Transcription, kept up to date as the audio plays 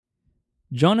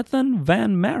Jonathon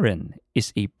Van Maren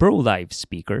is a pro-life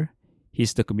speaker.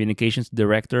 He's the communications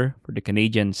director for the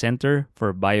Canadian Center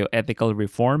for Bioethical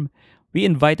Reform. We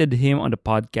invited him on the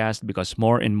podcast because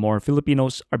more and more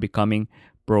Filipinos are becoming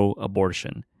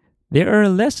pro-abortion. There are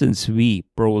lessons we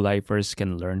pro-lifers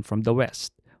can learn from the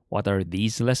West. What are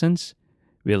these lessons?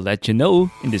 We'll let you know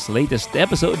in this latest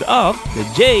episode of the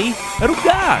J.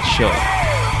 Aruga Show.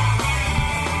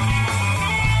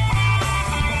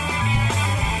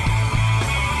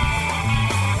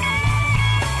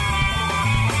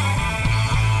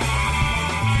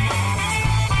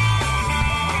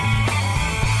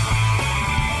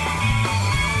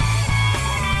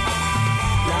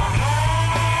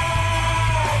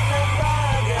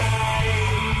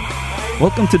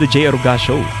 Welcome to the J. Aruga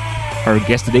Show. Our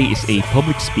guest today is a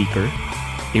public speaker,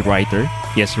 a writer.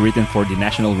 He has written for the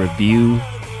National Review,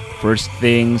 First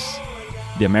Things,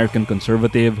 The American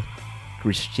Conservative,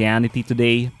 Christianity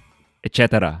Today,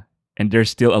 etc. And there's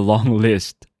still a long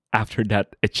list after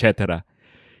that, etc.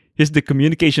 He's the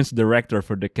communications director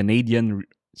for the Canadian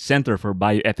Center for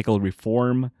Bioethical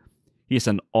Reform. He is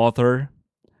an author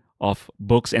of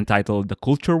books entitled The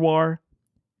Culture War,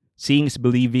 Seeing is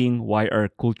Believing, Why Our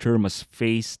Culture Must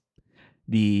Face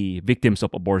the Victims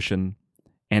of Abortion,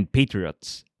 and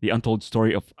Patriots, The Untold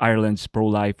Story of Ireland's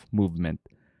Pro-Life Movement.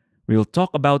 We'll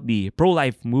talk about the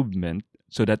pro-life movement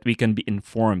so that we can be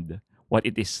informed what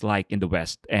it is like in the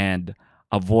West and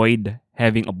avoid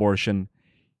having abortion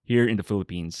here in the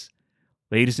Philippines.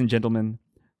 Ladies and gentlemen,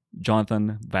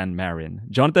 Jonathon Van Maren.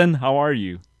 Jonathon, how are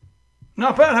you?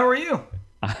 Not bad, how are you?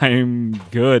 I'm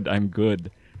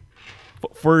good.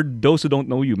 For those who don't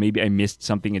know you, maybe I missed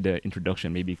something in the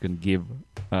introduction. Maybe you can give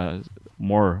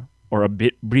more or a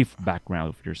bit brief background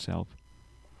of yourself.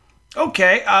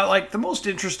 Okay, like the most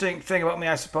interesting thing about me,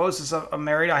 I suppose, is I'm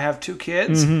married. I have two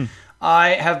kids.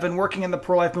 I have been working in the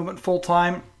pro-life movement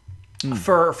full-time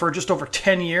for just over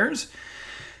 10 years,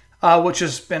 which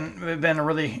has been a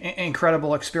really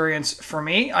incredible experience for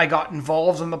me. I got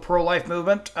involved in the pro-life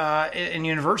movement in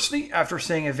university after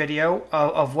seeing a video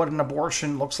of what an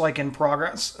abortion looks like in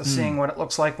progress, seeing what it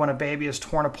looks like when a baby is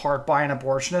torn apart by an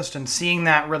abortionist, and seeing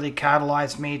that really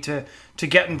catalyzed me to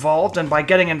get involved. And by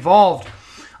getting involved,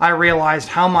 I realized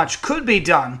how much could be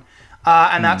done.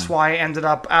 And that's why I ended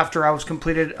up, after I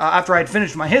had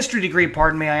finished my history degree,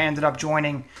 I ended up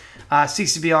joining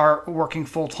CCBR working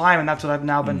full time, and that's what I've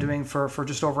now been doing for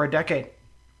just over a decade.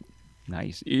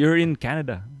 Nice. You're in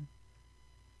Canada.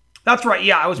 That's right.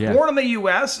 Yeah, I was born in the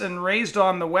U.S. and raised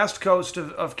on the west coast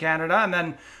of Canada, and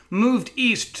then moved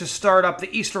east to start up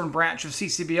the eastern branch of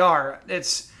CCBR.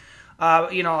 It's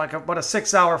like about a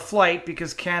 6-hour flight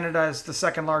because Canada is the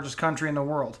second largest country in the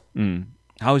world.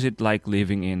 How is it like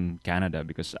living in Canada?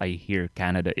 Because I hear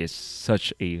Canada is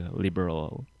such a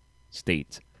liberal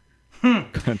state.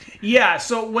 Yeah,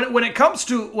 so when it comes,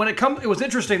 it was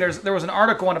interesting. There was an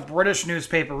article in a British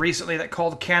newspaper recently that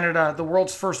called Canada the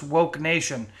world's first woke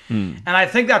nation, and I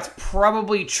think that's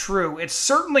probably true. It's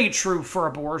certainly true for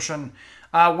abortion.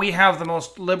 We have the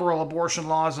most liberal abortion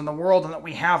laws in the world, and that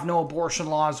we have no abortion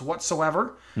laws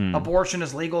whatsoever. Abortion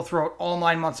is legal throughout all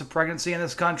 9 months of pregnancy in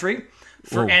this country.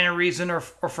 For any reason or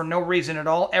for no reason at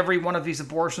all. Every one of these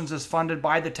abortions is funded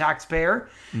by the taxpayer.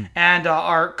 And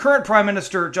our current Prime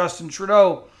Minister, Justin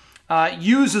Trudeau,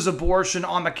 uses abortion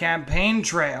on the campaign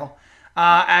trail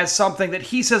as something that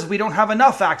he says we don't have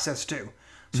enough access to.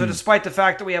 So despite the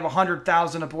fact that we have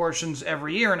 100,000 abortions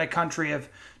every year in a country of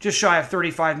just shy of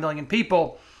 35 million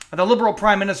people, the Liberal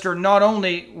Prime Minister not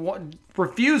only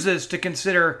refuses to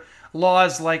consider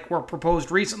laws like were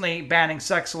proposed recently banning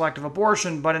sex-selective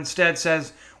abortion, but instead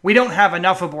says we don't have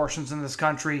enough abortions in this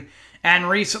country, and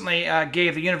recently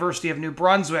gave the University of New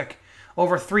Brunswick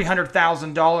over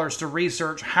 $300,000 to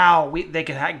research how they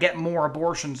could get more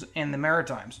abortions in the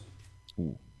Maritimes.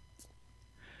 Ooh.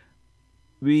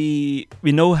 We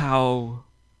know how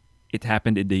it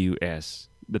happened in the U.S.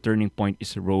 The turning point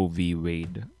is Roe v.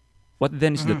 Wade. What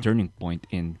then is the turning point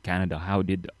in Canada? How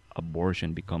did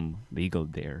abortion become legal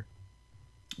there?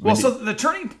 So the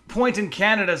turning point in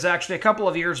Canada is actually a couple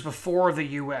of years before the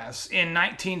U.S. In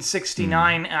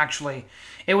 1969, actually.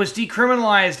 It was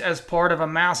decriminalized as part of a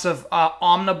massive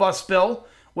omnibus bill,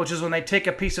 which is when they take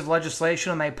a piece of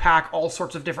legislation and they pack all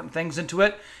sorts of different things into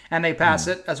it, and they pass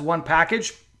it as one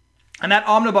package. And that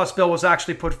omnibus bill was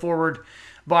actually put forward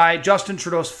by Justin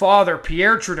Trudeau's father,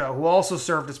 Pierre Trudeau, who also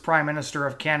served as Prime Minister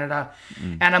of Canada.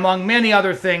 And among many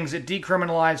other things, it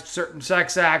decriminalized certain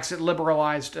sex acts, it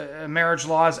liberalized marriage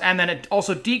laws, and then it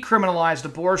also decriminalized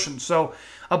abortion. So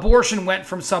abortion went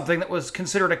from something that was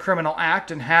considered a criminal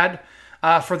act and had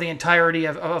for the entirety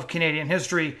of Canadian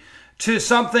history to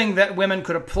something that women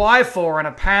could apply for, and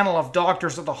a panel of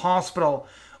doctors at the hospital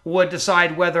would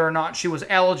decide whether or not she was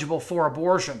eligible for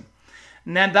abortion.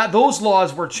 And then those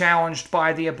laws were challenged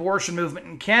by the abortion movement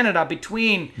in Canada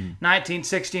between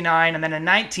 1969 and then in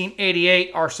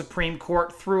 1988, our Supreme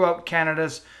Court threw out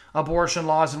Canada's abortion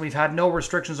laws, and we've had no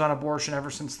restrictions on abortion ever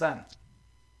since then.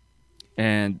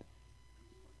 And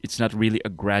it's not really a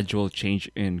gradual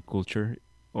change in culture,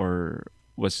 or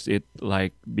was it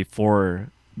like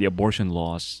before the abortion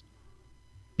laws,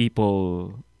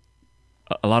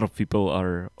 a lot of people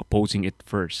are opposing it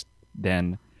first,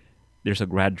 then there's a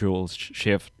gradual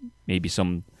shift, maybe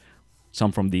some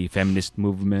from the feminist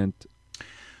movement.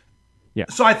 Yeah.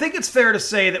 So I think it's fair to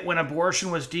say that when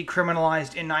abortion was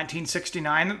decriminalized in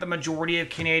 1969, that the majority of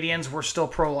Canadians were still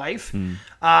pro-life.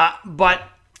 But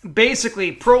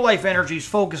basically, pro-life energies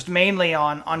focused mainly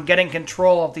on getting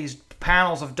control of these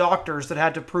panels of doctors that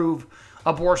had to prove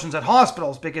abortions at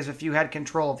hospitals, because if you had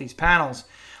control of these panels,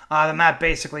 then that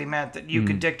basically meant that you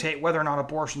could dictate whether or not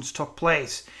abortions took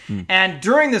place. And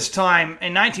during this time,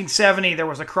 in 1970, there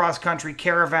was a cross-country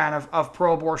caravan of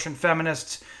pro-abortion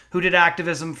feminists who did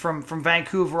activism from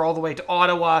Vancouver all the way to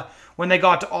Ottawa. When they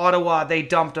got to Ottawa, they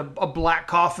dumped a black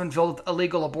coffin filled with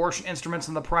illegal abortion instruments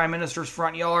in the Prime Minister's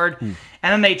front yard. And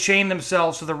then they chained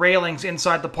themselves to the railings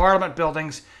inside the Parliament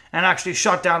buildings and actually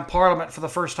shut down Parliament for the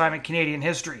first time in Canadian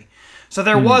history. So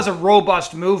there was a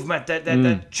robust movement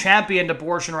that championed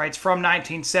abortion rights from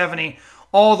 1970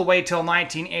 all the way till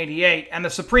 1988. And the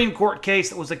Supreme Court case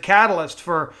that was a catalyst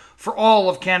for all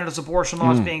of Canada's abortion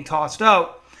laws being tossed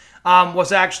out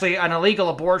was actually an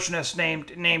illegal abortionist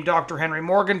named Dr. Henry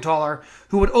Morgentaler,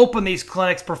 who would open these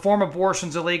clinics, perform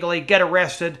abortions illegally, get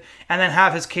arrested, and then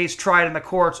have his case tried in the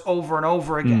courts over and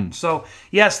over again. So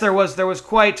yes, there was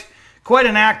quite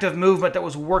an active movement that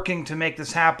was working to make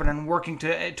this happen and working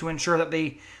to ensure that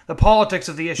the politics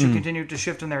of the issue continued to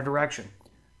shift in their direction.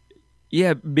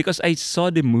 Yeah, because I saw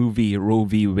the movie Roe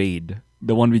v. Wade,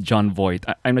 the one with Jon Voight.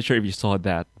 I'm not sure if you saw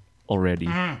that already.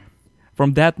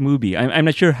 From that movie, I'm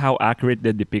not sure how accurate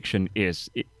the depiction is,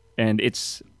 and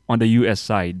it's on the U.S.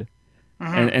 side.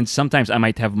 And sometimes I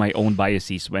might have my own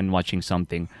biases when watching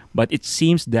something, but it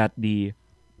seems that the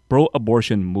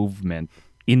pro-abortion movement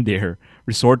in there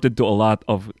resorted to a lot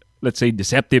of, let's say,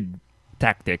 deceptive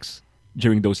tactics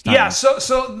during those times. Yeah, so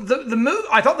the movie,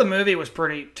 I thought the movie was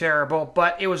pretty terrible,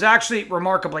 but it was actually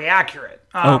remarkably accurate.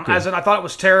 As in, I thought it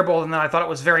was terrible, and then I thought it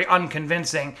was very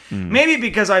unconvincing. Maybe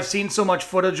because I've seen so much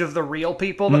footage of the real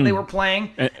people that they were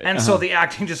playing, and so the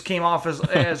acting just came off as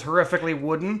horrifically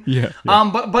wooden.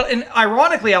 But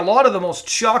ironically, a lot of the most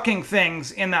shocking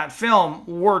things in that film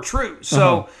were true.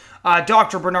 So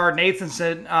Dr. Bernard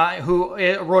Nathanson, who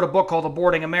wrote a book called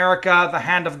Aborting America, The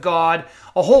Hand of God,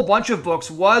 a whole bunch of books,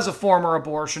 was a former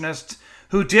abortionist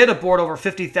who did abort over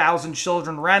 50,000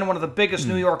 children, ran one of the biggest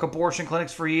New York abortion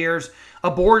clinics for years,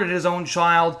 aborted his own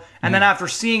child, and then after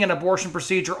seeing an abortion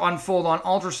procedure unfold on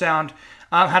ultrasound,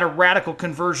 had a radical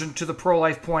conversion to the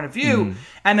pro-life point of view,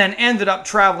 and then ended up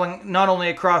traveling not only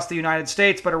across the United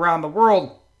States, but around the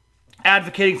world,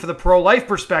 advocating for the pro-life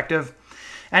perspective.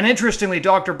 And interestingly,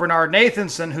 Dr. Bernard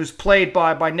Nathanson, who's played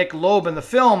by Nick Loeb in the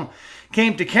film,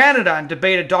 came to Canada and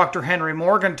debated Dr. Henry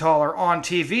Morgentaler on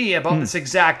TV about this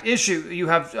exact issue. You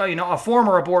have a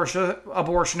former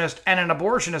abortionist and an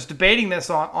abortionist debating this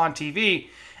on TV.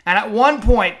 And at one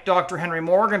point, Dr. Henry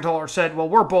Morgentaler said, "Well,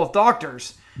 we're both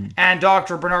doctors." And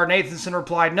Dr. Bernard Nathanson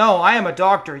replied, "No, I am a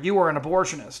doctor. You are an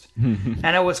abortionist."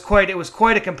 And it was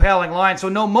quite a compelling line. So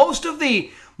no, most of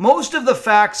the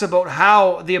facts about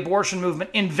how the abortion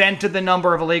movement invented the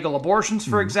number of illegal abortions,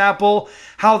 for example,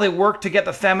 how they worked to get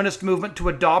the feminist movement to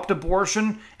adopt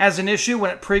abortion as an issue when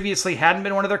it previously hadn't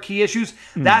been one of their key issues,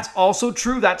 that's also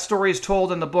true. That story is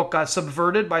told in the book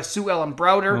Subverted by Sue Ellen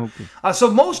Browder.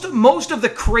 So most of the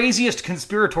craziest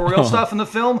conspiratorial stuff in the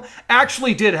film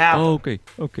actually did happen.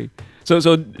 Okay.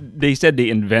 So they said they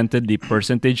invented the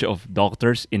percentage of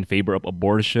doctors in favor of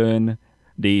abortion.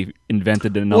 They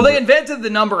invented the number. Well, they invented the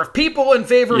number of people in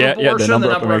favor of abortion, the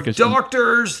number of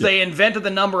doctors. They invented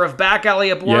the number of back alley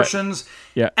abortions.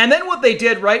 And then what they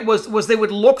did, right, was they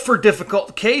would look for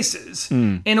difficult cases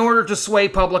in order to sway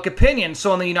public opinion.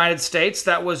 So in the United States,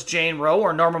 that was Jane Roe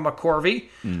or Norma McCorvey.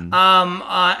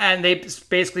 And they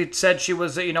basically said she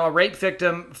was a rape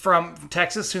victim from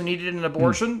Texas who needed an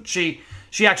abortion. She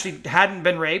actually hadn't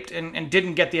been raped and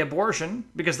didn't get the abortion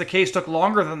because the case took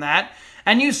longer than that.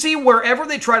 And you see, wherever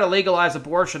they try to legalize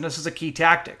abortion, this is a key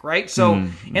tactic, right? So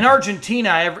in Argentina,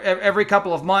 every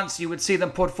couple of months, you would see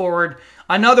them put forward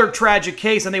another tragic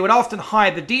case, and they would often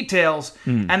hide the details.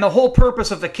 And the whole purpose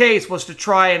of the case was to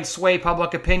try and sway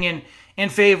public opinion in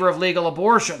favor of legal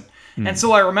abortion. And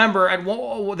so I remember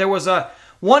there was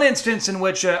one instance in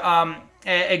which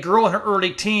a girl in her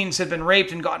early teens had been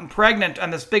raped and gotten pregnant,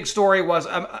 and this big story was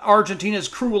Argentina's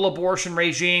cruel abortion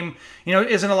regime,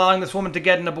 isn't allowing this woman to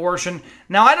get an abortion.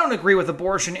 Now, I don't agree with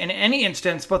abortion in any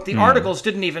instance, but the articles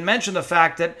didn't even mention the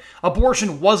fact that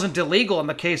abortion wasn't illegal in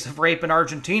the case of rape in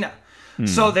Argentina.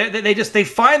 So they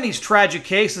find these tragic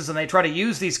cases and they try to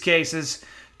use these cases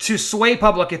to sway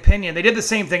public opinion. They did the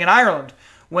same thing in Ireland.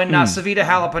 When Savita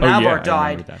Halappanavar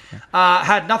died,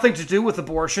 had nothing to do with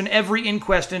abortion. Every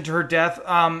inquest into her death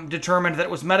determined that it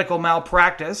was medical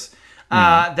malpractice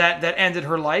that ended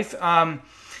her life, and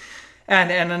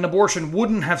an abortion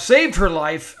wouldn't have saved her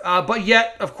life. But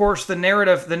yet, of course, the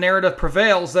narrative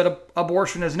prevails that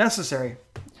abortion is necessary.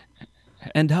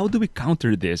 And how do we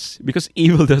counter this? Because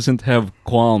evil doesn't have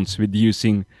qualms with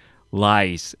using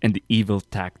lies and evil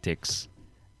tactics.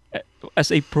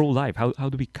 As a pro-life, how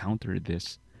do we counter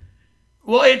this?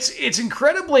 Well, it's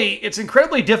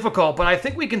incredibly difficult, but I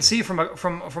think we can see from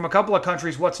a couple of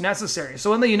countries what's necessary.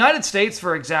 So in the United States,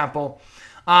 for example,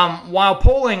 while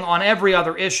polling on every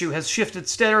other issue has shifted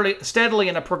steadily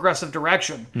in a progressive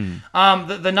direction,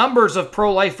 the numbers of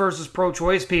pro-life versus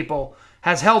pro-choice people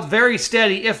has held very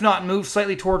steady, if not moved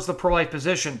slightly towards the pro-life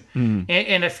position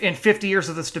in 50 years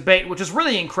of this debate, which is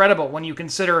really incredible when you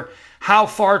consider how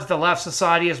far to the left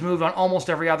society has moved on almost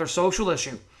every other social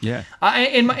issue. Yeah.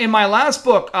 In my last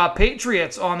book,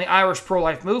 Patriots, on the Irish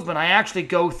pro-life movement, I actually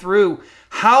go through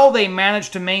how they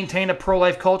managed to maintain a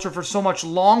pro-life culture for so much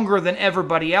longer than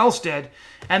everybody else did,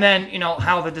 and then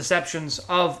how the deceptions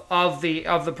of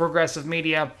the progressive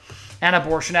media and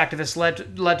abortion activists led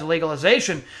to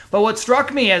legalization. But what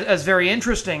struck me as very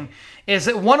interesting is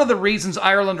that one of the reasons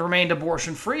Ireland remained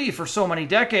abortion-free for so many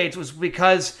decades was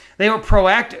because they were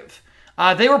proactive.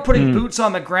 They were putting boots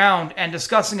on the ground and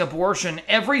discussing abortion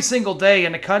every single day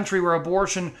in a country where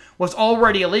abortion was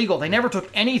already illegal. They never took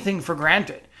anything for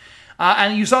granted.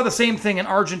 And you saw the same thing in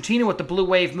Argentina with the Blue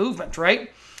Wave movement,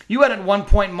 right? You had at one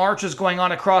point marches going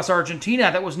on across Argentina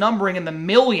that was numbering in the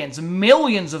millions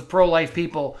of pro-life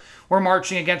people were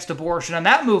marching against abortion. And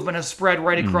that movement has spread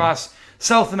right across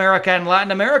South America and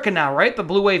Latin America now, right? The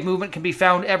Blue Wave movement can be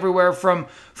found everywhere from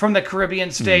the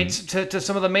Caribbean states to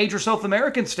some of the major South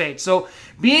American states. So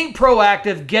being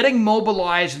proactive, getting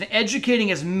mobilized, and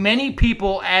educating as many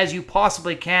people as you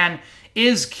possibly can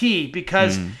is key,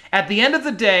 because at the end of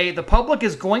the day, the public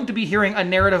is going to be hearing a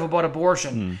narrative about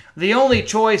abortion. The only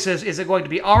choice is it going to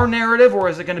be our narrative or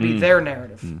is it going to be their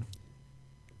narrative?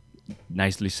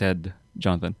 Nicely said,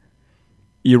 Jonathan.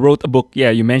 You wrote a book,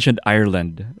 you mentioned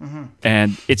Ireland,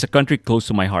 and it's a country close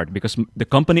to my heart because the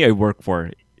company I work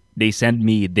for, they send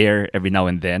me there every now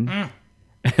and then.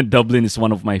 Dublin is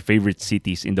one of my favorite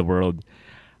cities in the world.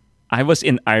 I was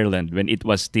in Ireland when it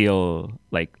was still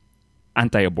like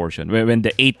anti-abortion, when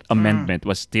the 8th Amendment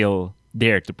was still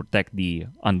there to protect the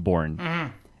unborn.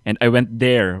 And I went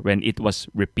there when it was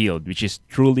repealed, which is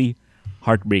truly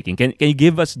heartbreaking. Can you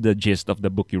give us the gist of the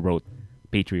book you wrote,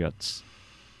 Patriots?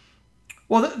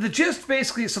 Well, the gist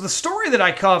basically, so the story that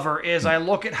I cover is I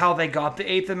look at how they got the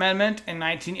 8th Amendment in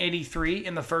 1983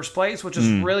 in the first place, which is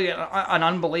really an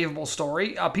unbelievable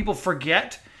story. People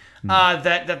forget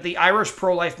that the Irish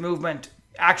pro-life movement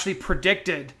actually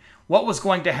predicted what was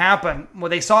going to happen. Well,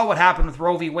 they saw what happened with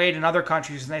Roe v. Wade in other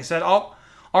countries, and they said,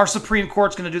 our Supreme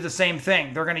Court's going to do the same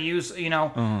thing. They're going to use,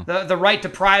 the right to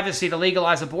privacy to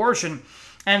legalize abortion.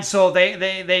 And so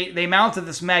they mounted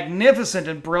this magnificent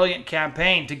and brilliant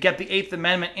campaign to get the 8th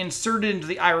Amendment inserted into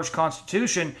the Irish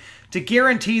Constitution to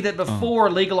guarantee that before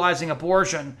legalizing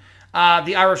abortion,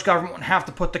 the Irish government would have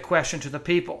to put the question to the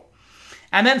people.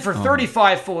 And then for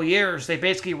 35 full years, they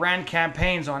basically ran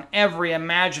campaigns on every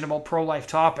imaginable pro-life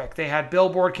topic. They had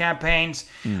billboard campaigns.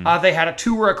 They had a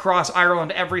tour across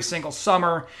Ireland every single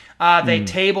summer. They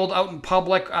tabled out in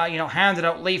public, handed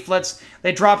out leaflets.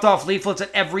 They dropped off leaflets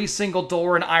at every single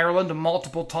door in Ireland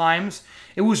multiple times.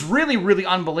 It was really, really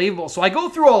unbelievable. So I go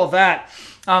through all of that,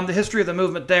 the history of the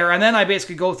movement there, and then I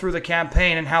basically go through the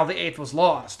campaign and how the 8th was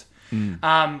lost.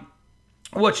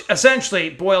 Which essentially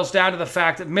boils down to the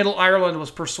fact that Middle Ireland was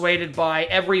persuaded by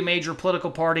every major political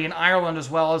party in Ireland, as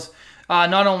well as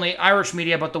not only Irish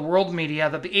media, but the world media,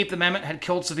 that the 8th Amendment had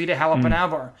killed Savita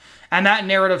Halappanavar. And that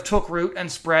narrative took root and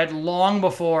spread long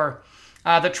before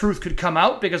the truth could come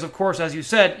out, because, of course, as you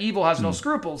said, evil has no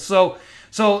scruples.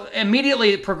 So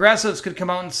immediately progressives could come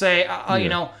out and say,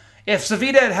 if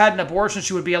Savita had had an abortion,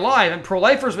 she would be alive. And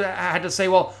pro-lifers had to say,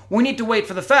 well, we need to wait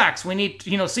for the facts. We need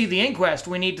to, see the inquest.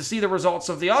 We need to see the results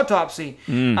of the autopsy.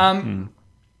 And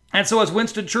so as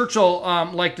Winston Churchill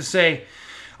liked to say,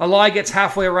 a lie gets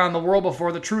halfway around the world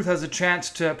before the truth has a chance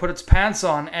to put its pants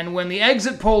on. And when the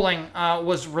exit polling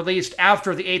was released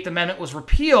after the Eighth Amendment was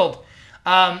repealed,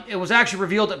 it was actually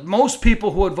revealed that most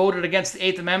people who had voted against the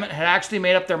Eighth Amendment had actually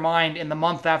made up their mind in the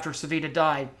month after Savita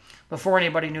died, before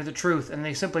anybody knew the truth, and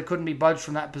they simply couldn't be budged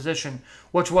from that position,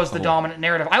 which was the dominant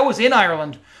narrative. I was in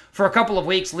Ireland for a couple of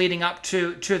weeks leading up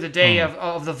to the day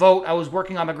of the vote. I was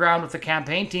working on the ground with the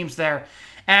campaign teams there,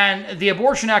 and the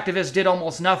abortion activists did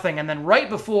almost nothing, and then right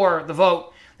before the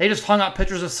vote, they just hung up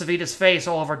pictures of Savita's face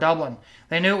all over Dublin.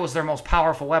 They knew it was their most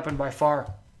powerful weapon by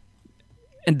far.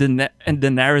 And the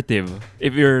narrative,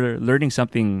 if you're learning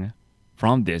something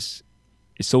from this,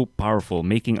 is so powerful.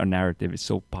 Making a narrative is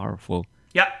so powerful.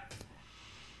 Yeah.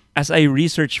 As I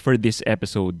researched for this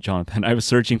episode, Jonathan, I was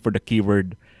searching for the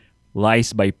keyword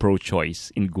lies by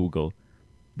pro-choice in Google.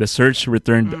 The search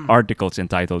returned articles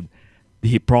entitled The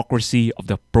Hypocrisy of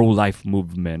the Pro-Life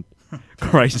Movement,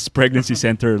 Crisis Pregnancy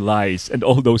Center Lies, and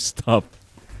all those stuff.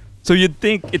 So you'd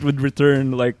think it would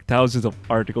return like thousands of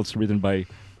articles written by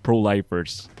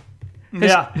pro-lifers.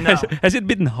 Has it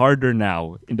been harder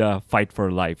now in the fight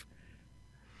for life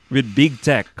with big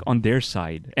tech on their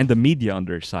side and the media on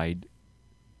their side?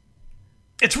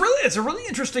 It's a really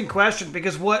interesting question,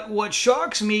 because what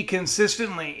shocks me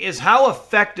consistently is how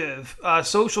effective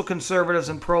social conservatives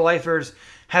and pro-lifers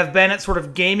have been at sort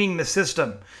of gaming the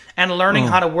system and learning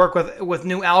how to work with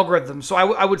new algorithms. So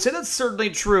I would say that's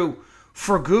certainly true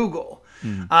for Google.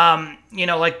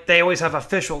 Like they always have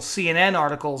official CNN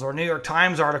articles or New York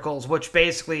Times articles, which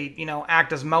basically,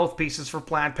 act as mouthpieces for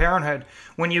Planned Parenthood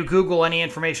when you Google any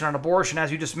information on abortion,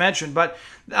 as you just mentioned. But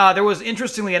there was,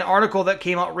 interestingly, an article that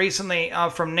came out recently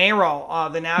from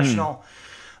NARAL, the National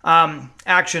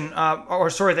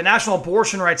the National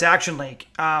Abortion Rights Action League,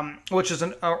 which is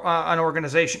an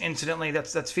organization, incidentally,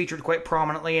 that's featured quite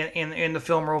prominently in the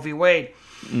film Roe v. Wade.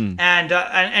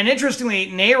 And interestingly,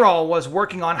 NARAL was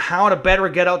working on how to better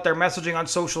get out their messaging on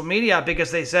social media,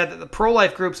 because they said that the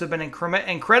pro-life groups have been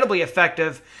incredibly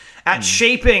effective at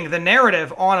shaping the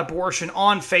narrative on abortion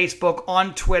on Facebook,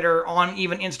 on Twitter, on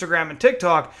even Instagram and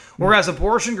TikTok, whereas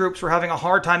abortion groups were having a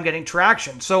hard time getting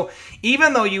traction. So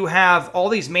even though you have all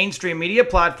these mainstream media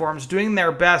platforms doing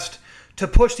their best to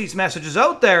push these messages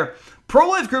out there,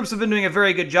 pro-life groups have been doing a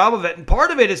very good job of it. And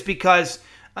part of it is because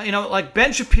like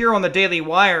Ben Shapiro on the Daily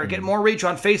Wire get more reach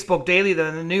on Facebook daily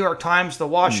than the New York Times, the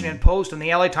Washington Post, and the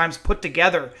LA Times put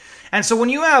together. And so when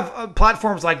you have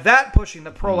platforms like that pushing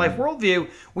the pro-life worldview,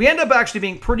 we end up actually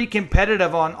being pretty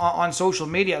competitive on social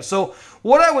media. So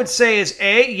what I would say is,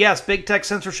 yes, big tech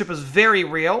censorship is very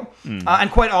real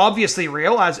and quite obviously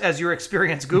real, as your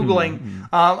experience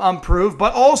Googling proved.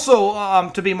 But also,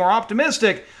 to be more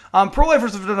optimistic,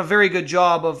 pro-lifers have done a very good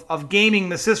job of gaming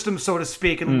the system, so to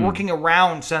speak, and working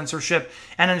around censorship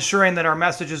and ensuring that our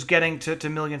message is getting to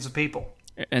millions of people.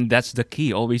 And that's the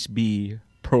key. Always be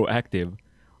proactive.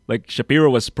 Like Shapiro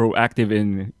was proactive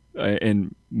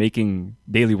in making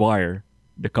Daily Wire,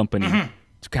 the company,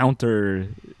 to counter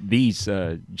these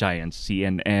giants,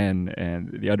 CNN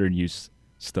and the other news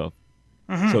stuff.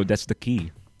 So that's the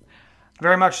key.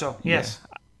 Very much so, yes.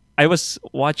 Yeah. I was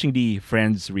watching the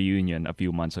Friends reunion a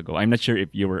few months ago. I'm not sure if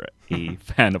you were a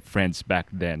fan of Friends back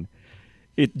then.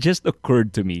 It just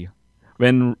occurred to me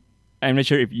when, I'm not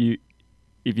sure if you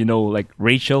know, like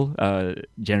Rachel,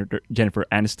 Jennifer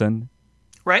Aniston.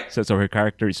 Right. So her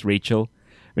character is Rachel.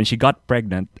 When she got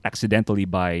pregnant accidentally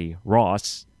by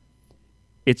Ross,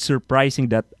 it's surprising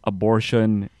that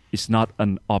abortion is not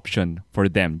an option for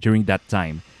them during that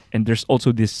time. And there's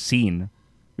also this scene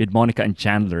with Monica and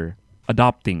Chandler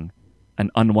adopting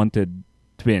an unwanted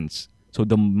twins. So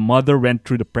the mother went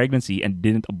through the pregnancy and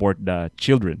didn't abort the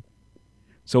children.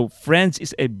 So Friends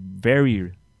is a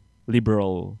very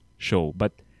liberal show,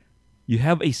 but you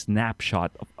have a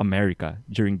snapshot of America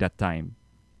during that time,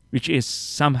 which is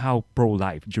somehow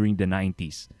pro-life during the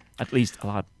 90s. At least a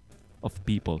lot of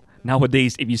people.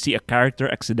 Nowadays, if you see a character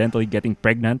accidentally getting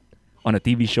pregnant on a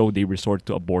TV show, they resort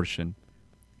to abortion.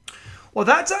 Well,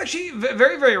 that's actually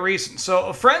very, very recent.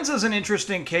 So Friends is an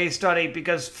interesting case study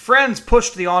because Friends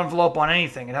pushed the envelope on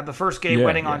anything. It had the first gay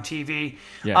wedding on TV.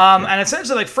 And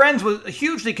essentially, like, Friends was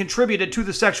hugely contributed to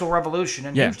the sexual revolution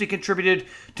and hugely contributed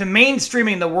to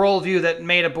mainstreaming the worldview that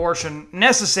made abortion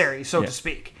necessary, so to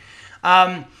speak.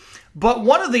 But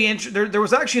one of the there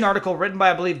was actually an article written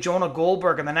by, I believe, Jonah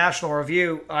Goldberg in the National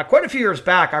Review quite a few years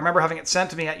back. I remember having it sent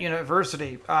to me at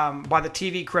university by the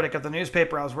TV critic of the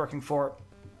newspaper I was working for.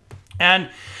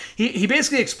 And he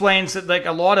basically explains that, like,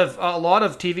 a lot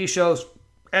of TV shows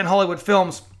and Hollywood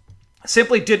films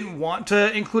simply didn't want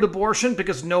to include abortion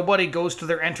because nobody goes to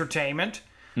their entertainment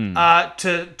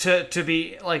to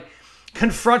be like.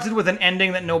 confronted with an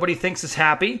ending that nobody thinks is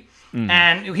happy.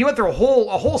 And he went through a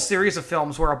whole series of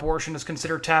films where abortion is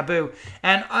considered taboo.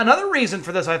 And another reason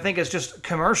for this, I think, is just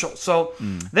commercial. So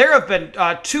there have been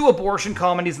 2 abortion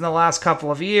comedies in the last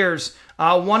couple of years.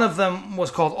 One of them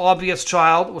was called Obvious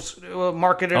Child, was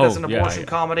marketed as an abortion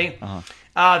comedy.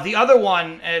 The other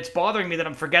one, it's bothering me that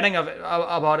I'm forgetting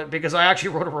about it because I actually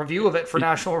wrote a review of it for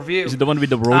National Review. Is it the one with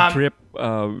the road trip?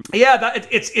 Yeah,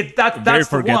 that's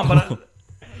the one.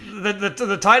 But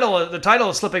the title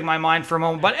is slipping my mind for a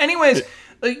moment. But anyways,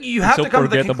 you have to come to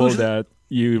the conclusion that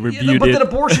you reviewed but it. that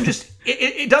abortion just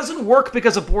it doesn't work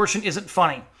because abortion isn't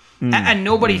funny, and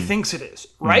nobody thinks it is,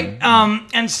 right?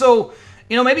 And so.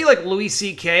 Maybe like Louis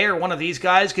C.K. or one of these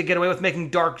guys could get away with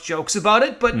making dark jokes about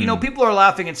it, but, people are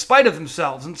laughing in spite of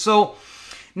themselves. And so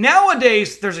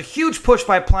nowadays, there's a huge push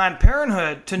by Planned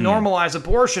Parenthood to normalize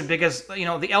abortion because, the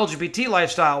LGBT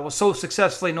lifestyle was so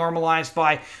successfully normalized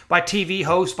by TV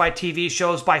hosts, by TV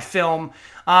shows, by film.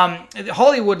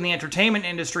 Hollywood and the entertainment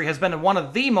industry has been one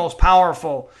of the most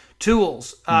powerful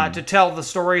tools to tell the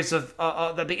stories of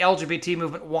that the LGBT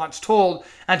movement wants told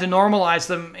and to normalize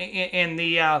them in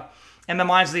the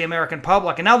minds of the American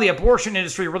public. And now the abortion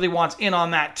industry really wants in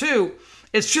on that too.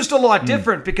 It's just a lot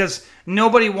different because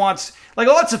nobody wants,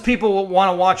 lots of people want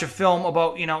to watch a film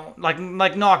about,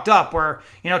 like Knocked Up where,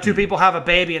 2 people have a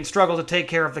baby and struggle to take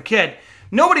care of the kid.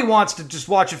 Nobody wants to just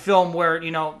watch a film where,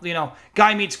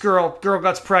 guy meets girl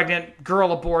gets pregnant, girl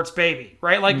aborts baby,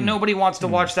 right? Nobody wants to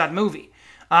watch that movie.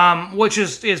 Which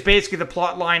is basically the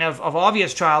plot line of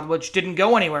Obvious Child, which didn't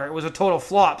go anywhere. It was a total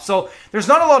flop. So there's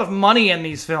not a lot of money in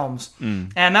these films,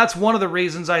 and that's one of the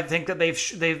reasons I think that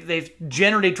they've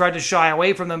generally tried to shy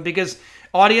away from them because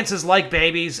audiences like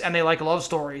babies and they like love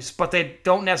stories, but they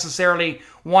don't necessarily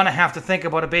want to have to think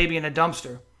about a baby in a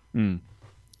dumpster.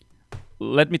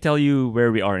 Let me tell you where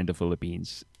we are in the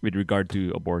Philippines with regard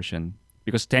to abortion.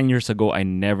 Because 10 years ago, I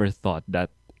never thought that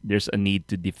there's a need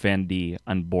to defend the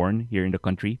unborn here in the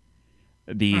country.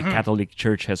 The Catholic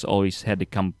Church has always had a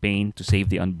campaign to save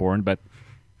the unborn, but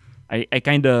I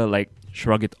kind of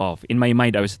shrug it off. In my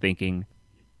mind, I was thinking,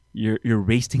 you're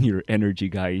wasting your energy,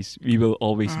 guys. We will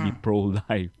always be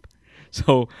pro-life.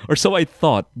 So I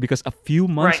thought, because a few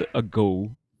months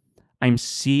ago, I'm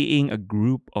seeing a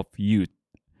group of youth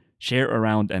share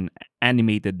around an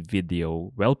animated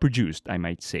video, well-produced, I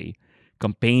might say,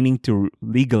 campaigning to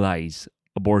legalize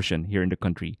abortion here in the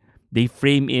country. They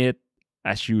frame it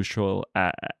as usual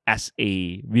as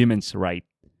a women's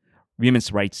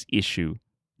rights issue,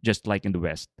 just like in the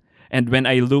West. And when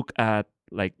I look at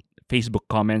Facebook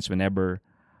comments whenever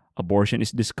abortion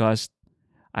is discussed,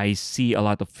 I see a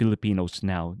lot of Filipinos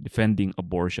now defending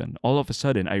abortion. All of a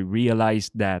sudden, I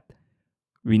realized that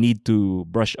we need to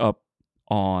brush up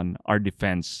on our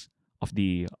defense of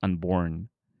the unborn.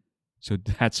 So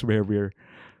that's where we're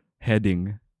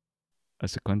heading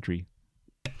as a country.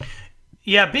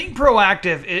 Yeah, being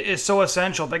proactive is so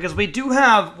essential because we do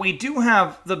have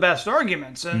the best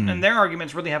arguments, and their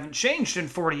arguments really haven't changed in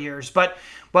 40 years. But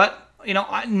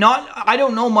I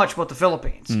don't know much about the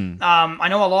Philippines. I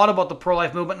know a lot about the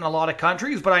pro-life movement in a lot of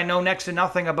countries, but I know next to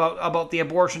nothing about the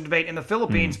abortion debate in the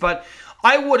Philippines. But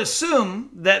I would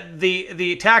assume that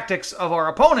the tactics of our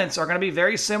opponents are going to be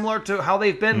very similar to how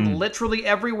they've been literally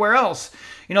everywhere else.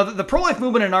 The pro-life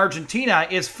movement in Argentina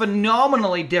is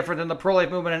phenomenally different than the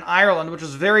pro-life movement in Ireland, which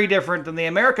is very different than the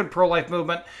American pro-life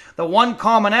movement. The one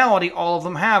commonality all of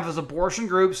them have is abortion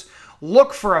groups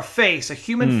look for a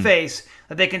human face,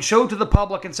 that they can show to the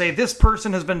public and say, this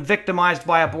person has been victimized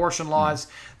by abortion laws,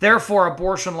 therefore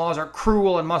abortion laws are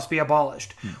cruel and must be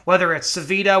abolished. Whether it's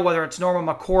Savita, whether it's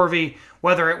Norma McCorvey,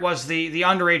 whether it was the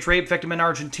underage rape victim in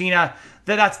Argentina,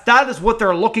 that is what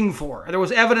they're looking for. There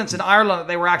was evidence in Ireland that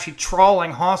they were actually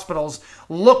trawling hospitals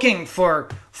looking for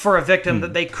a victim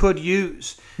that they could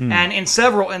use. And in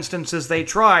several instances they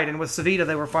tried, and with Savita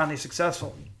they were finally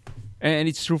successful. And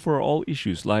it's true for all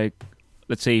issues.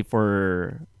 Let's say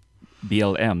for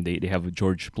BLM, they have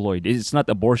George Floyd. It's not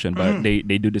abortion, but they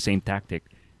do the same tactic.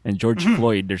 And George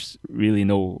Floyd, there's really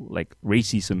no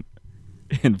racism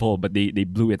involved, but they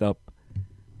blew it up.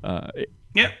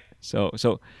 Yeah. So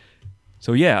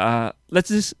yeah.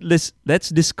 Let's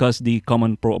discuss the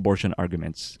common pro-abortion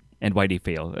arguments and why they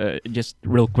fail. Just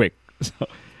real quick.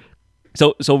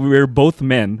 So we're both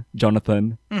men,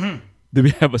 Jonathon. Do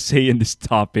we have a say in this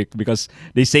topic? Because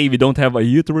they say we don't have a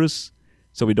uterus,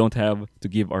 so we don't have to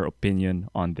give our opinion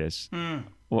on this.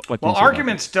 What Well,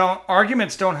 arguments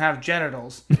don't have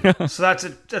genitals, so that's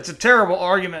a terrible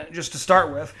argument just to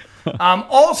start with.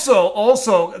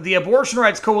 Also, the Abortion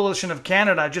Rights Coalition of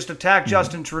Canada just attacked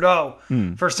Justin Trudeau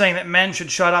for saying that men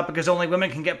should shut up because only women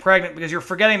can get pregnant. Because you're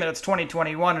forgetting that it's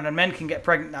 2021 and men can get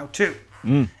pregnant now too.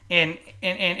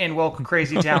 In woke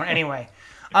crazy town. Anyway,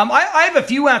 I have a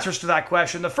few answers to that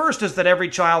question. The first is that every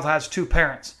child has two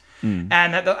parents.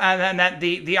 And that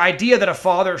the idea that a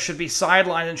father should be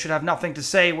sidelined and should have nothing to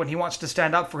say when he wants to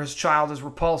stand up for his child is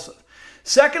repulsive.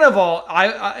 Second of all,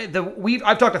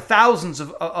 I've talked to thousands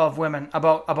of women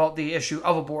about the issue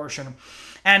of abortion,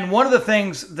 and one of the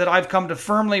things that I've come to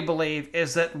firmly believe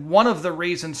is that one of the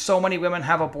reasons so many women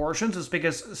have abortions is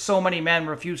because so many men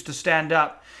refuse to stand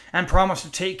up and promise to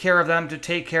take care of them, to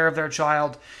take care of their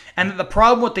child. And the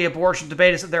problem with the abortion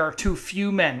debate is that there are too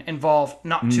few men involved,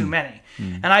 not too many.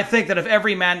 And I think that if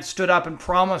every man stood up and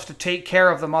promised to take care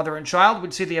of the mother and child,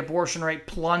 we'd see the abortion rate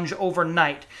plunge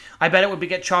overnight. I bet it would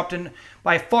get chopped in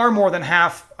by far more than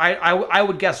half. I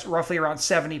would guess roughly around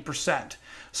 70%.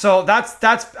 So that's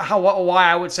why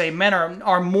I would say men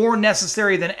are more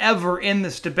necessary than ever in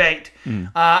this debate.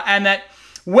 And that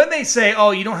when they say, oh,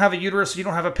 you don't have a uterus, you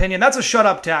don't have opinion, that's a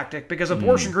shut-up tactic, because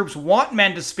abortion groups want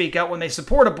men to speak out when they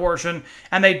support abortion,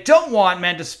 and they don't want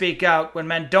men to speak out when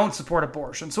men don't support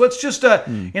abortion. So it's just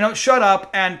shut up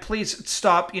and please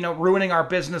stop, ruining our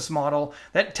business model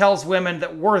that tells women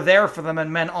that we're there for them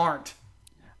and men aren't.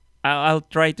 I'll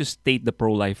try to state the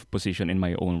pro-life position in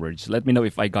my own words. Let me know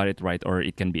if I got it right or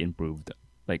it can be improved.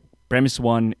 Like, premise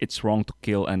 1, it's wrong to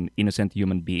kill an innocent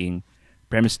human being.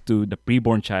 Premise 2, the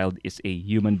preborn child is a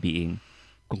human being.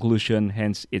 Conclusion,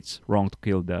 hence, it's wrong to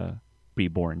kill the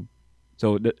preborn.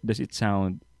 So does it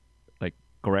sound like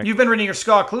correct? You've been reading your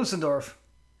Scott Klusendorf.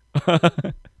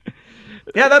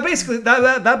 Yeah, that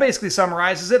basically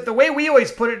summarizes it. The way we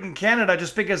always put it in Canada,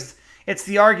 just because it's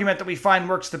the argument that we find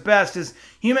works the best, is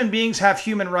human beings have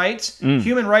human rights.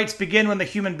 Human rights begin when the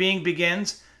human being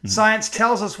begins. Science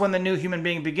tells us when the new human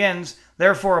being begins.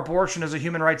 Therefore, abortion is a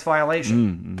human rights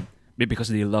violation. Because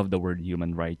they love the word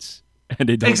human rights. And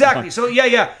they don't. Exactly. So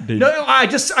yeah.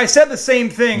 I said the same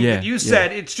thing that you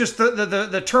said. It's just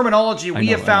the terminology we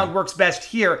have found works best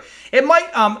here. It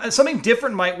might something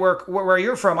different might work where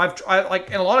you're from. I like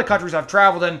in a lot of countries I've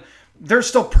traveled in, they're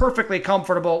still perfectly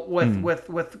comfortable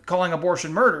with calling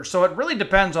abortion murder. So it really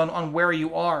depends on where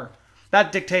you are.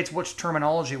 That dictates which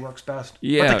terminology works best.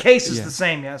 Yeah, but the case is the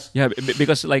same. Yes. Yeah,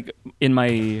 because like in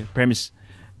my premise,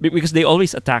 because they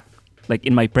always attack. Like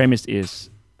in my premise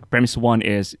 1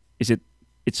 is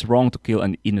it's wrong to kill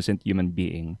an innocent human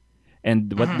being,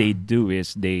 and what they do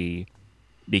is they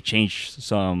change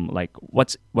some, like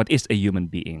what is a human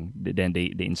being. Then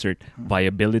they insert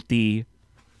viability,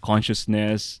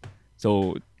 consciousness.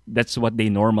 So that's what they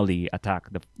normally attack.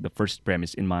 The first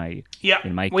premise in my case.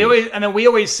 We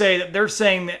always say that they're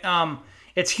saying that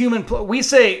it's human. We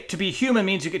say to be human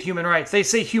means you get human rights. They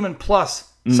say human plus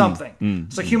something.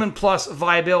 So human plus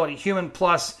viability, human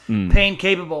plus pain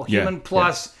capable, human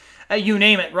plus you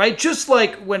name it, right? Just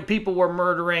like when people were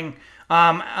murdering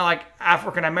like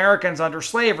African Americans under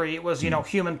slavery, it was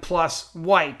human plus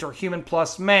white or human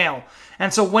plus male.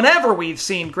 And so whenever we've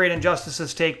seen great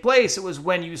injustices take place, it was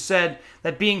when you said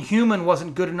that being human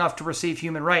wasn't good enough to receive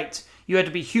human rights. You had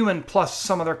to be human plus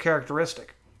some other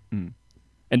characteristic. And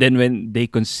then when they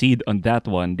concede on that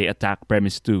one, they attack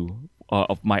premise 2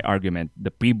 of my argument.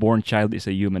 The preborn child is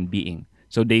a human being.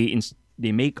 So they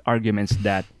make arguments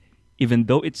that even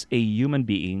though it's a human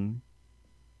being,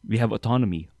 we have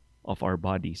autonomy of our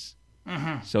bodies.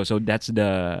 So that's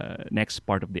the next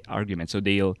part of the argument. So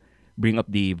they'll bring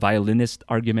up the violinist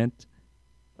argument.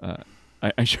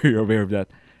 I'm sure you're aware of that.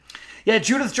 Yeah,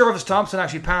 Judith Jarvis Thompson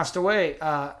actually passed away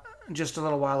just a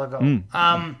little while ago.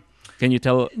 Can you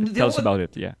tell us about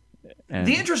it? Yeah. And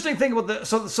the interesting thing about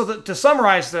to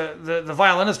summarize the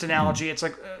violinist analogy, it's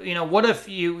like what if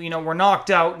you were knocked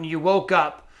out and you woke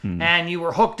up and you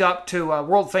were hooked up to a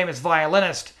world famous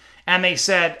violinist, and they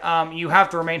said you have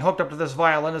to remain hooked up to this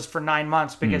violinist for 9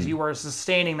 months because you were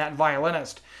sustaining that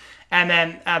violinist, and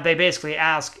then they basically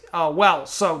ask,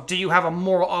 so do you have a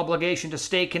moral obligation to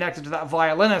stay connected to that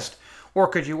violinist, or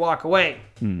could you walk away?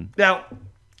 Now,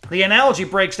 the analogy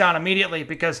breaks down immediately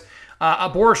because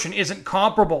abortion isn't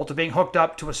comparable to being hooked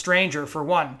up to a stranger, for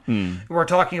one. We're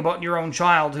talking about your own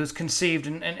child who's conceived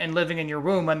and living in your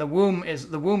womb, and the womb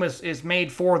is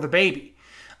made for the baby.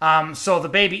 So the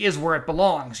baby is where it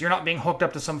belongs. You're not being hooked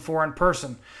up to some foreign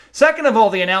person. Second of all,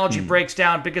 the analogy breaks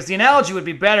down because the analogy would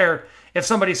be better if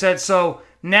somebody said, so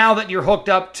now that you're hooked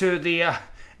up to the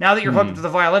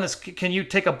violinist, can you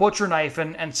take a butcher knife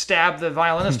and stab the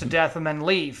violinist to death and then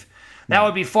leave? That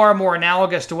would be far more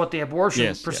analogous to what the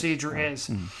abortion procedure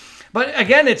is. But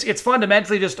again, it's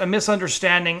fundamentally just a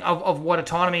misunderstanding of what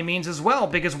autonomy means as well,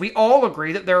 because we all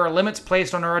agree that there are limits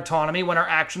placed on our autonomy when our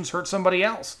actions hurt somebody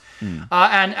else.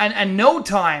 And no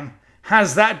time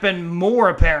has that been more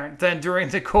apparent than during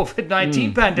the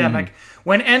COVID-19 pandemic,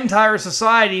 when entire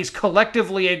societies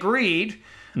collectively agreed,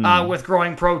 with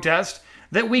growing protest,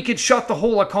 that we could shut the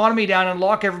whole economy down and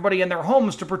lock everybody in their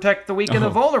homes to protect the weak and the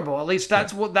vulnerable. At least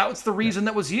that was the reason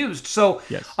that was used. So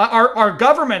our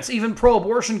governments, even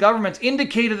pro-abortion governments,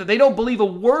 indicated that they don't believe a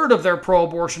word of their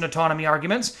pro-abortion autonomy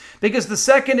arguments, because the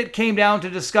second it came down to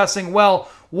discussing, well,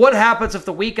 what happens if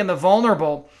the weak and the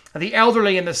vulnerable, the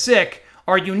elderly and the sick,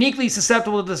 are uniquely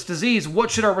susceptible to this disease,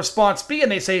 what should our response be? And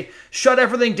they say, shut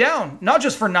everything down. Not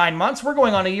just for 9 months. We're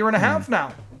going on a year and a half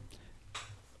now.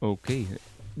 Okay.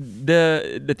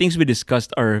 The things we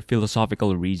discussed are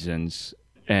philosophical reasons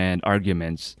and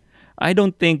arguments. I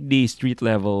don't think the street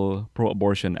level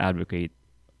pro-abortion advocate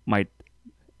might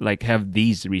have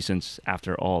these reasons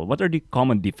after all. What are the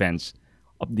common defense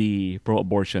of the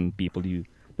pro-abortion people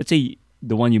let's say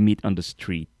the one you meet on the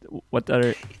street? What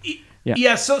are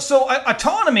so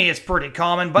autonomy is pretty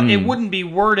common, but it wouldn't be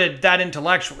worded that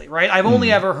intellectually, right? I've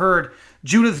only ever heard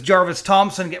Judith Jarvis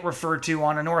Thompson get referred to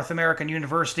on a North American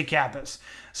university campus.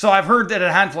 So I've heard that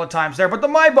a handful of times there. But the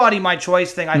my body, my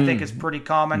choice thing, I think, is pretty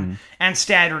common and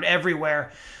standard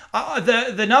everywhere.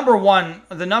 The number one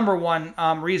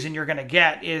reason you're going to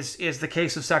get is the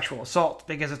case of sexual assault,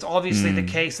 because it's obviously the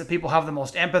case that people have the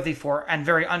most empathy for, and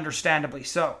very understandably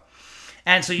so.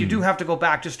 And so you do have to go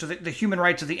back just to the human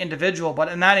rights of the individual. But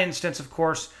in that instance, of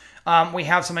course, we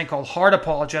have something called hard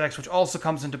apologetics, which also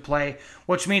comes into play,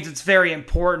 which means it's very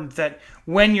important that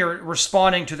when you're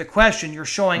responding to the question, you're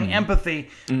showing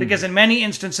empathy, because in many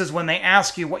instances when they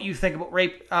ask you what you think about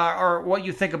rape or what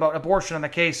you think about abortion in the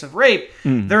case of rape,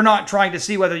 they're not trying to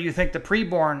see whether you think the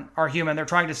preborn are human. They're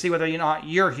trying to see whether or not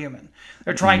you're human.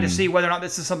 They're trying to see whether or not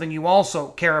this is something you also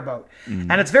care about.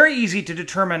 And it's very easy to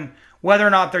determine whether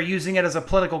or not they're using it as a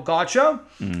political gotcha,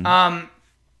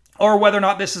 or whether or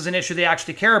not this is an issue they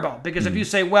actually care about. Because if you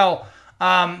say, well,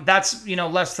 that's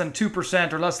less than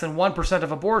 2% or less than 1%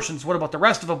 of abortions, what about the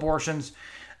rest of abortions?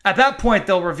 At that point,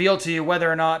 they'll reveal to you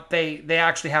whether or not they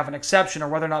actually have an exception, or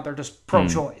whether or not they're just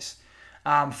pro-choice,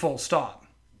 full stop.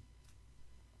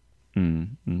 And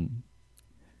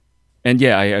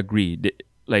yeah, I agree.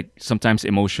 Sometimes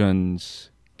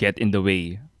emotions get in the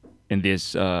way in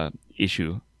this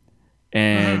issue.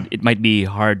 And it might be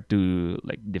hard to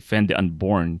defend the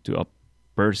unborn to a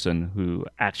person who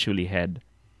actually had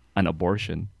an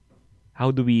abortion. How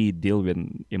do we deal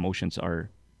when emotions are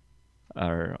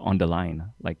on the line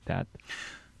like that?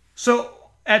 So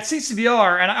at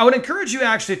CCBR, and I would encourage you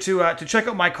actually to check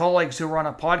out my colleagues who run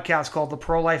a podcast called the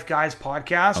Pro-Life Guys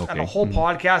Podcast, and the whole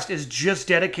podcast is just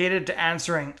dedicated to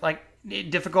answering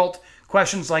difficult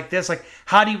questions like this, like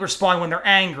how do you respond when they're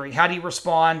angry? How do you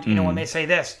respond, when they say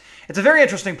this? It's a very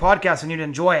interesting podcast, and you'd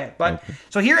enjoy it. But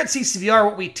so here at CCVR,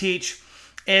 what we teach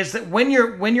is that when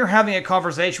you're having a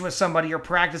conversation with somebody, you're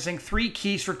practicing 3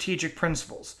 key strategic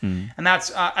principles, and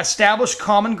that's establish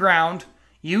common ground,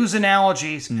 use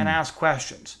analogies, and ask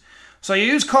questions. So you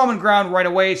use common ground right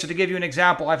away. So to give you an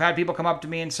example, I've had people come up to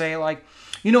me and say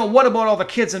what about all the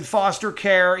kids in foster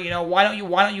care? Why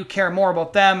don't you care more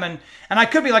about them? And I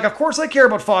could be like, of course I care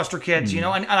about foster kids, and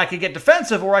I could get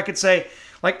defensive, or I could say,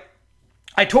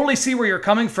 I totally see where you're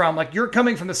coming from. You're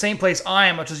coming from the same place I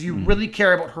am, which is you really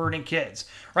care about hurting kids,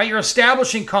 right? You're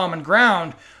establishing common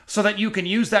ground so that you can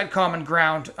use that common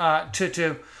ground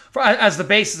as the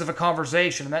basis of a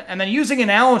conversation, and then using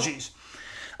analogies,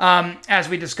 as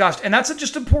we discussed. And that's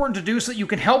just important to do so that you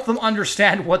can help them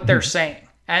understand what they're saying.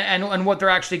 And what they're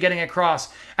actually getting across.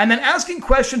 And then asking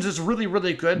questions is really,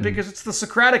 really good, because it's the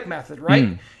Socratic method,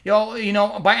 right?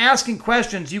 By asking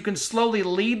questions, you can slowly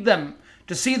lead them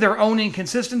to see their own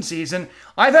inconsistencies. And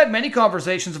I've had many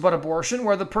conversations about abortion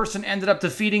where the person ended up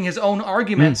defeating his own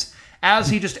arguments as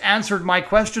he just answered my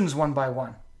questions one by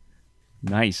one.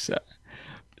 Nice.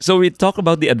 So we talk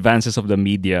about the advances of the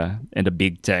media and the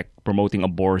big tech promoting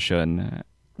abortion.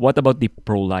 What about the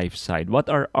pro-life side? What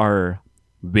are our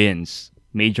wins,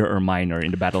 major or minor,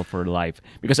 in the battle for life?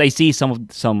 Because I see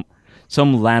some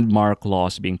landmark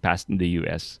laws being passed in the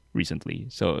U.S. recently.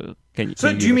 So So can you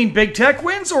do give you us mean big tech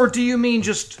wins, or do you mean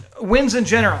just wins in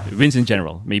general? wins in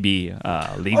general? Maybe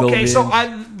legal Okay, so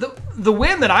wins. the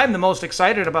win that I'm the most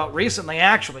excited about recently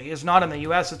actually is not in the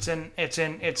U.S. It's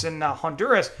in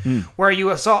Honduras, where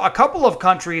you saw a couple of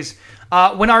countries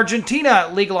when Argentina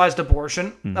legalized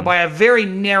abortion by a very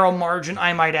narrow margin,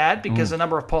 I might add, because a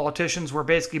number of politicians were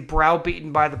basically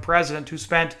browbeaten by the president, who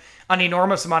spent an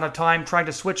enormous amount of time trying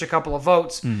to switch a couple of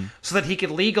votes so that he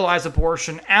could legalize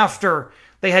abortion after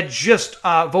they had just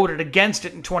voted against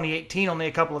it in 2018, only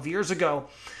a couple of years ago.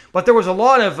 But there was a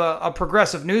lot of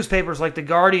progressive newspapers like The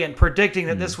Guardian predicting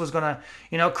that this was going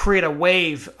to, create a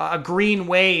wave, a green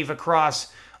wave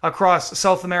across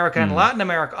South America and Latin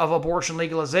America of abortion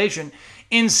legalization.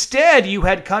 Instead, you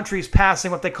had countries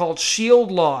passing what they called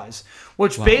shield laws,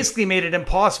 which basically made it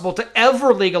impossible to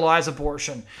ever legalize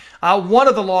abortion. One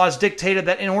of the laws dictated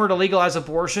that in order to legalize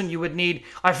abortion, you would need,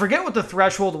 I forget what the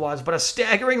threshold was, but a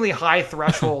staggeringly high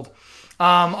threshold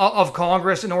of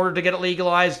Congress in order to get it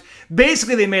legalized.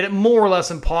 Basically, they made it more or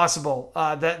less impossible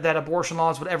that abortion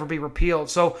laws would ever be repealed.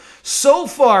 So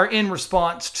far, in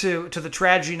response to the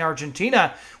tragedy in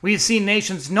Argentina, we've seen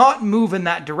nations not move in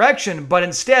that direction, but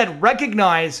instead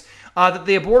recognize that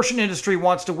the abortion industry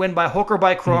wants to win by hook or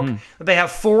by crook, that they have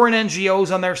foreign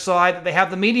NGOs on their side, that they have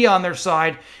the media on their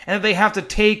side, and that they have to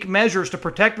take measures to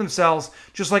protect themselves,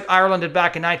 just like Ireland did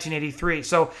back in 1983.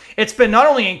 So it's been not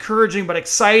only encouraging, but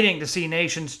exciting to see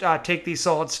nations take these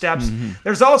solid steps.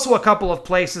 There's also a couple of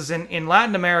places in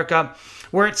Latin America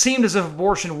where it seemed as if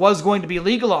abortion was going to be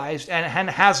legalized and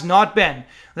has not been,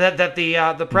 that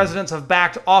the presidents have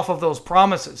backed off of those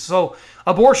promises. So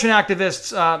abortion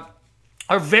activists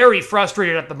are very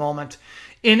frustrated at the moment.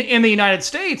 In the United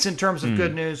States, in terms of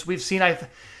good news, we've seen,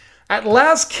 at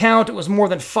last count, it was more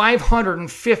than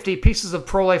 550 pieces of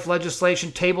pro-life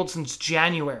legislation tabled since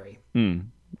January.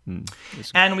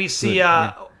 And we see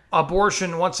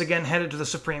abortion once again headed to the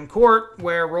Supreme Court,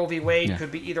 where Roe v. Wade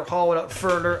could be either hollowed out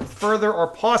further or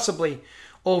possibly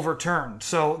overturned.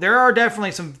 So there are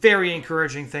definitely some very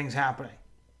encouraging things happening.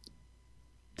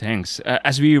 Thanks.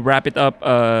 As we wrap it up,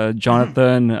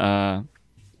 Jonathan,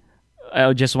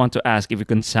 I just want to ask if you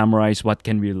can summarize what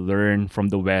can we learn from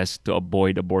the West to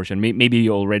avoid abortion. Maybe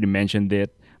you already mentioned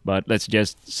it, but let's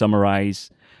just summarize.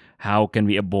 How can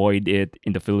we avoid it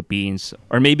in the Philippines?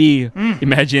 Or maybe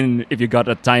imagine if you got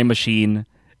a time machine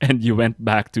and you went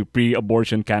back to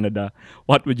pre-abortion Canada.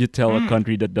 What would you tell a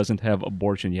country that doesn't have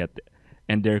abortion yet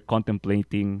and they're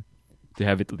contemplating to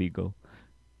have it legal?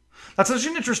 That's such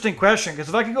an interesting question, because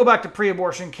if I could go back to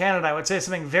pre-abortion Canada, I would say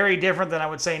something very different than I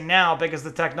would say now, because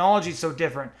the technology is so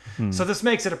different. So this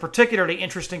makes it a particularly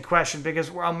interesting question, because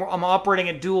I'm operating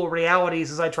in dual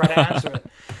realities as I try to answer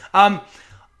it.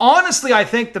 Honestly, I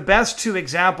think the best two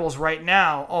examples right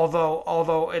now,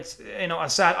 although it's a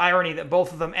sad irony that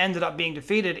both of them ended up being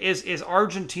defeated, is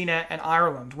Argentina and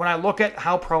Ireland. When I look at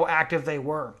how proactive they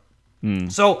were.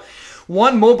 So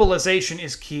one, mobilization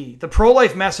is key. The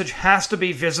pro-life message has to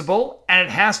be visible and it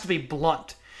has to be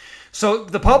blunt. So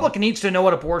the public needs to know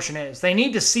what abortion is. They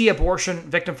need to see abortion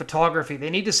victim photography. They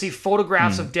need to see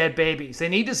photographs of dead babies. They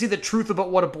need to see the truth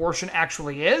about what abortion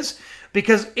actually is.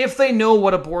 Because if they know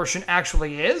what abortion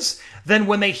actually is, then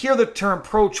when they hear the term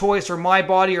pro-choice or my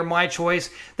body or my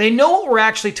choice, they know what we're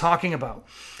actually talking about.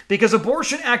 Because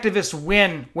abortion activists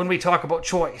win when we talk about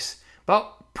choice.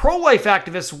 But pro-life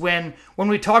activists win when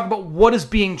we talk about what is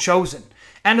being chosen.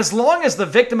 And as long as the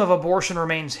victim of abortion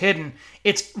remains hidden,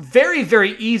 it's very,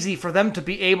 very easy for them to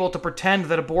be able to pretend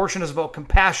that abortion is about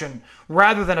compassion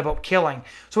rather than about killing.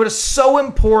 So it is so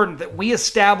important that we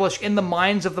establish in the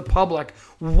minds of the public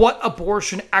what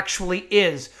abortion actually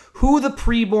is, who the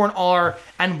preborn are,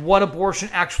 and what abortion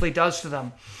actually does to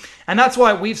them. And that's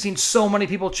why we've seen so many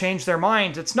people change their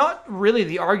minds. It's not really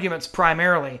the arguments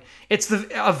primarily. It's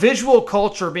a visual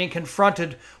culture being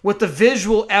confronted with the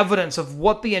visual evidence of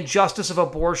what the injustice of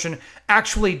abortion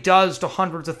actually does to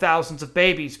hundreds of thousands of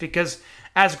babies. Because,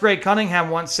 as Greg Cunningham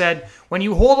once said, when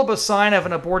you hold up a sign of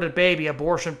an aborted baby,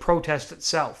 abortion protests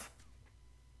itself.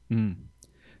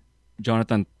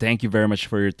 Jonathan, thank you very much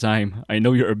for your time. I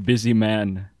know you're a busy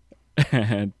man.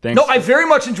 Thanks. No, I very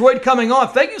much enjoyed coming on.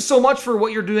 Thank you so much for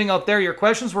what you're doing out there. Your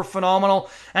questions were phenomenal,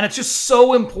 and it's just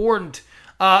so important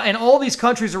in all these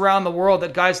countries around the world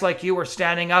that guys like you are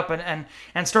standing up and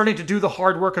starting to do the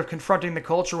hard work of confronting the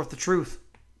culture with the truth.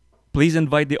 Please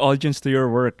invite the audience to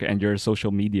your work and your social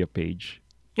media page.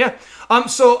 Yeah.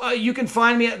 So you can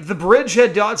find me at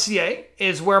thebridgehead.ca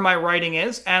is where my writing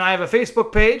is, and I have a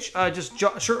Facebook page. Just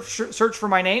search for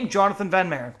my name, Jonathon Van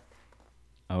Maren.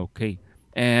 Okay.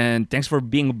 And thanks for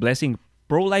being a blessing.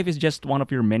 Pro-life is just one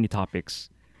of your many topics,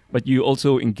 but you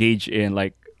also engage in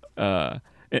like on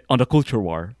the culture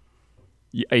war.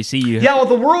 I see you. Yeah, well,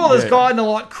 the world has gotten a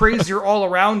lot crazier all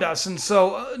around us. And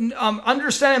so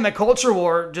understanding the culture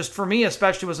war, just for me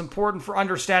especially, was important for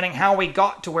understanding how we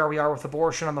got to where we are with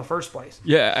abortion in the first place.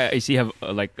 Yeah, I see you have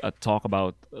like a talk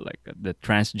about like the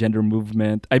transgender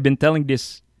movement. I've been telling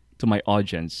this to my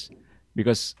audience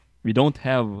because we don't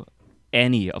have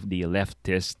any of the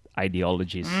leftist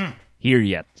ideologies here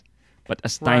yet. But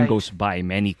as time goes by,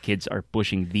 many kids are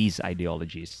pushing these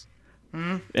ideologies.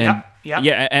 And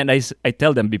and I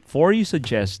tell them, before you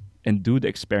suggest and do the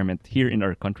experiment here in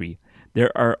our country,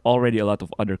 there are already a lot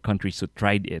of other countries who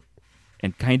tried it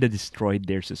and kind of destroyed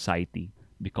their society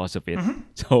because of it.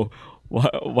 So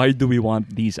why do we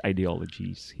want these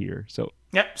ideologies here? So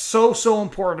so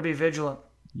important to be vigilant.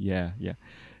 Yeah.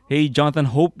 Hey, Jonathan,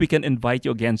 hope we can invite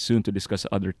you again soon to discuss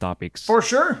other topics. For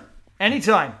sure.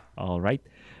 Anytime. All right.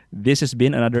 This has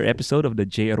been another episode of the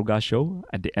J. Aruga Show.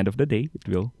 At the end of the day, it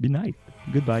will be night.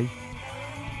 Goodbye.